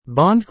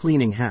Bond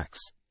cleaning hacks.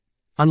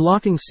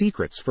 Unlocking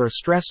secrets for a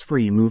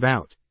stress-free move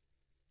out.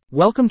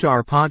 Welcome to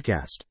our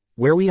podcast,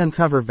 where we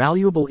uncover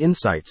valuable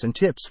insights and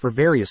tips for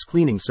various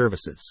cleaning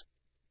services.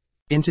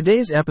 In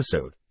today's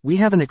episode, we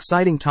have an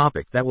exciting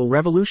topic that will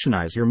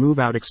revolutionize your move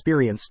out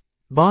experience: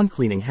 bond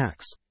cleaning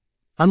hacks.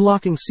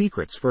 Unlocking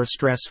secrets for a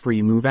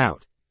stress-free move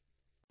out.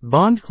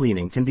 Bond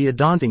cleaning can be a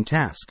daunting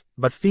task,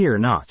 but fear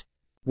not.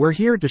 We're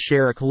here to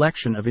share a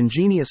collection of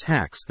ingenious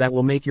hacks that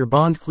will make your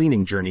bond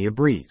cleaning journey a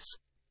breeze.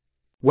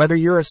 Whether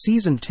you're a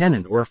seasoned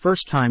tenant or a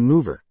first-time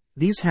mover,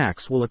 these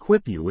hacks will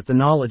equip you with the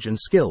knowledge and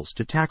skills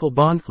to tackle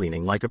bond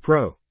cleaning like a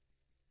pro.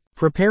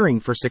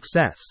 Preparing for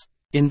success.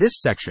 In this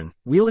section,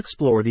 we'll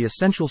explore the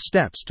essential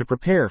steps to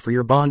prepare for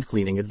your bond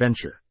cleaning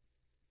adventure.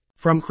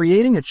 From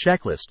creating a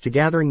checklist to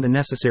gathering the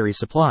necessary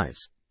supplies,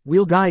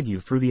 we'll guide you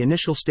through the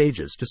initial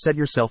stages to set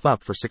yourself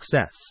up for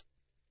success.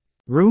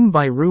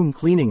 Room-by-room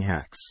cleaning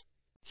hacks.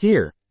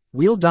 Here,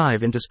 we'll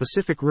dive into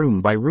specific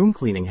room-by-room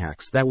cleaning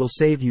hacks that will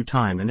save you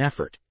time and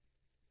effort.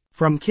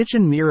 From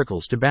kitchen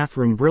miracles to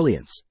bathroom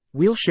brilliance,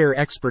 we'll share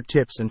expert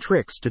tips and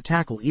tricks to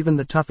tackle even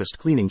the toughest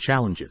cleaning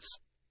challenges.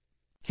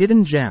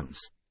 Hidden gems.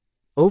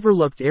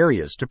 Overlooked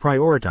areas to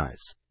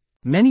prioritize.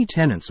 Many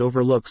tenants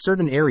overlook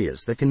certain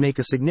areas that can make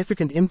a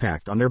significant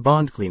impact on their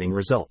bond cleaning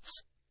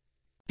results.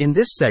 In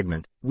this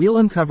segment, we'll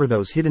uncover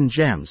those hidden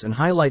gems and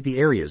highlight the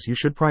areas you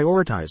should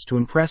prioritize to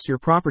impress your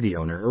property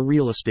owner or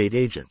real estate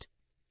agent.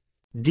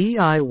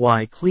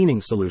 DIY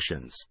cleaning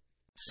solutions.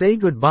 Say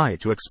goodbye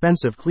to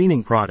expensive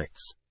cleaning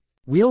products.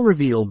 We'll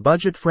reveal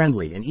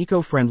budget-friendly and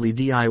eco-friendly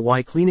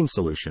DIY cleaning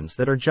solutions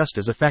that are just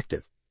as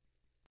effective.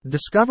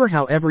 Discover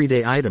how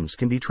everyday items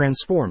can be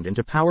transformed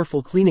into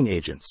powerful cleaning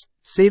agents,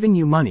 saving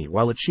you money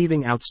while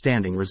achieving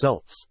outstanding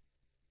results.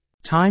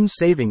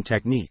 Time-saving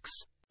techniques.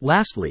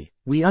 Lastly,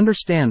 we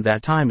understand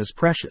that time is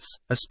precious,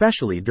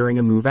 especially during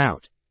a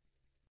move-out.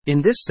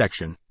 In this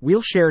section,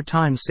 we'll share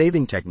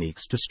time-saving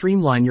techniques to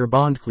streamline your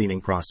bond cleaning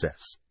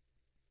process.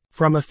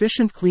 From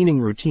efficient cleaning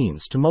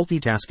routines to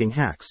multitasking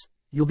hacks,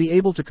 you'll be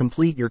able to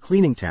complete your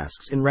cleaning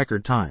tasks in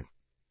record time.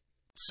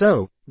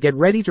 So, get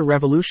ready to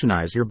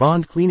revolutionize your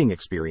bond cleaning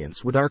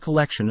experience with our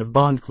collection of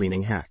bond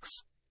cleaning hacks.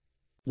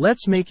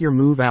 Let's make your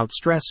move out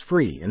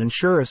stress-free and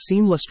ensure a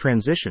seamless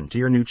transition to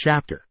your new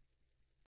chapter.